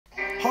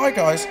Hi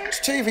guys,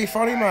 it's TV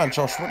funny man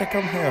Josh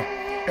Widdicombe here.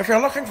 If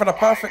you're looking for the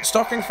perfect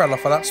stocking filler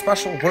for that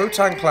special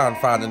Wu-Tang Clan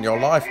fan in your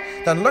life,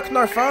 then look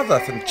no further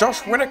than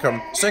Josh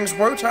Widdicombe sings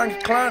Wu-Tang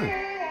Clan.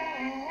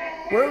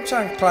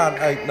 Wu-Tang Clan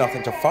ain't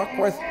nothing to fuck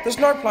with. There's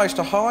no place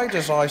to hide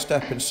as I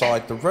step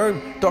inside the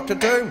room. Dr.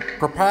 Doom,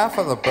 prepare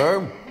for the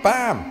boom.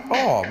 Bam!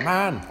 Oh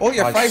man, all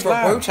your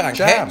favourite Wu-Tang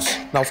hits.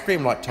 Now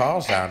scream like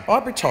Tarzan.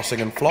 I'd be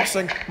tossing and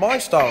flossing. My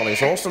style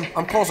is awesome.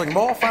 I'm causing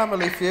more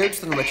family feuds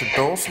than Richard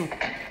Dawson.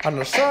 And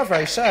the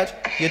survey said,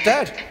 you're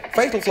dead.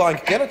 Fatal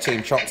flying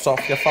guillotine chops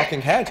off your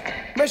fucking head.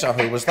 Mizza,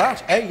 who was that?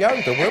 Hey yo,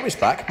 the Wu is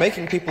back,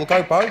 making people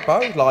go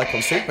bo-bo like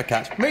on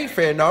Supercat. Me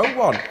fear no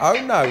one. Oh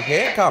no,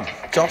 here come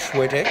Josh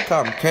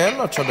Widdicombe,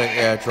 killer to the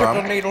eardrum.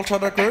 Put the needle to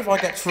the groove, I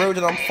get through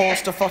and I'm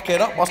forced to fuck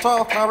it up. My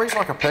style carries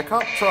like a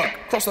pickup truck.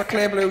 Cross the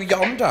clear blue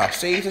yonder,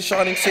 see the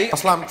shining sea. I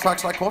slam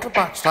tracks like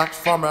quarterback stacks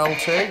from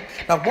LT.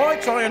 Now why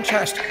try and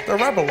test the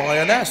rebel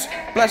lioness?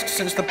 Blessed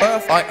since the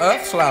birth, I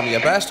earth slam your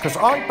best. Cause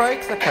I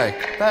bake the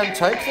cake, then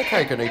take the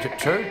cake and eat it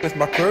too. With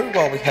my crew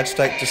while we head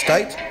state to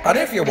state. And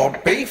if you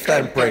want beef,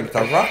 then bring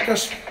the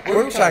ruckus.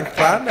 Wu-Tang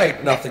Clan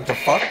ain't nothing to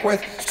fuck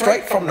with.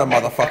 Straight from the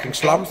motherfucking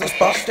slums that's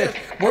busted.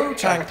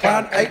 Wu-Tang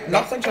Clan ain't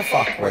nothing to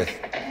fuck with.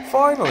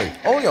 Finally,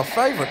 all your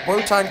favourite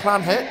Wu-Tang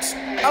Clan hits,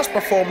 as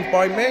performed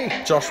by me,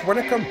 Josh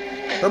Widdicombe.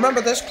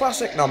 Remember this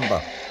classic number?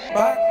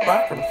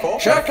 Back and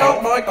forth. Check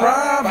out my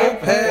gravel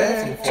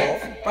pit.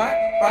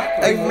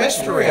 A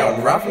mystery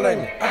unravelling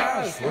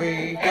as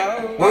we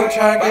go.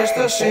 Wu-Tang is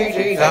the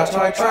CD that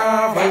I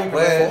travel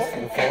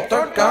with.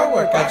 Don't go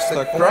against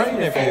the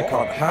grain if you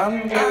can't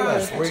handle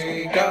as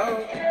we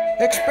go.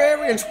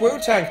 Experience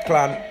Wu-Tang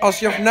Clan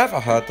as you've never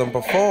heard them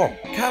before.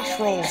 Cash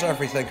rolls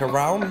everything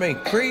around me.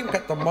 Cream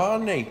get the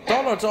money.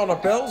 Dollar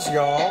bills,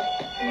 y'all.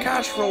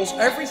 Cash rolls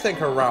everything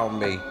around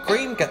me.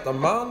 Cream get the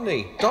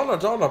money.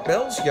 Dollar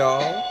bills,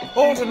 y'all.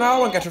 Order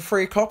now and get a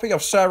free copy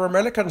of Sarah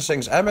Millican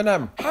Sings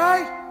Eminem.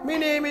 Hi, me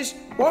name is...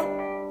 What?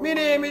 Me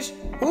name is...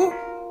 Who?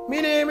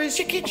 Me name is...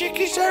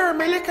 Chicky Sarah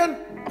Millican.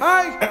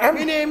 Hi,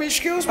 me name is...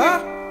 Excuse me.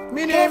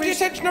 Me name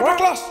is...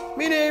 What?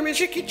 Me name is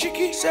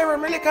Chicky Sarah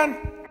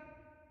Millican.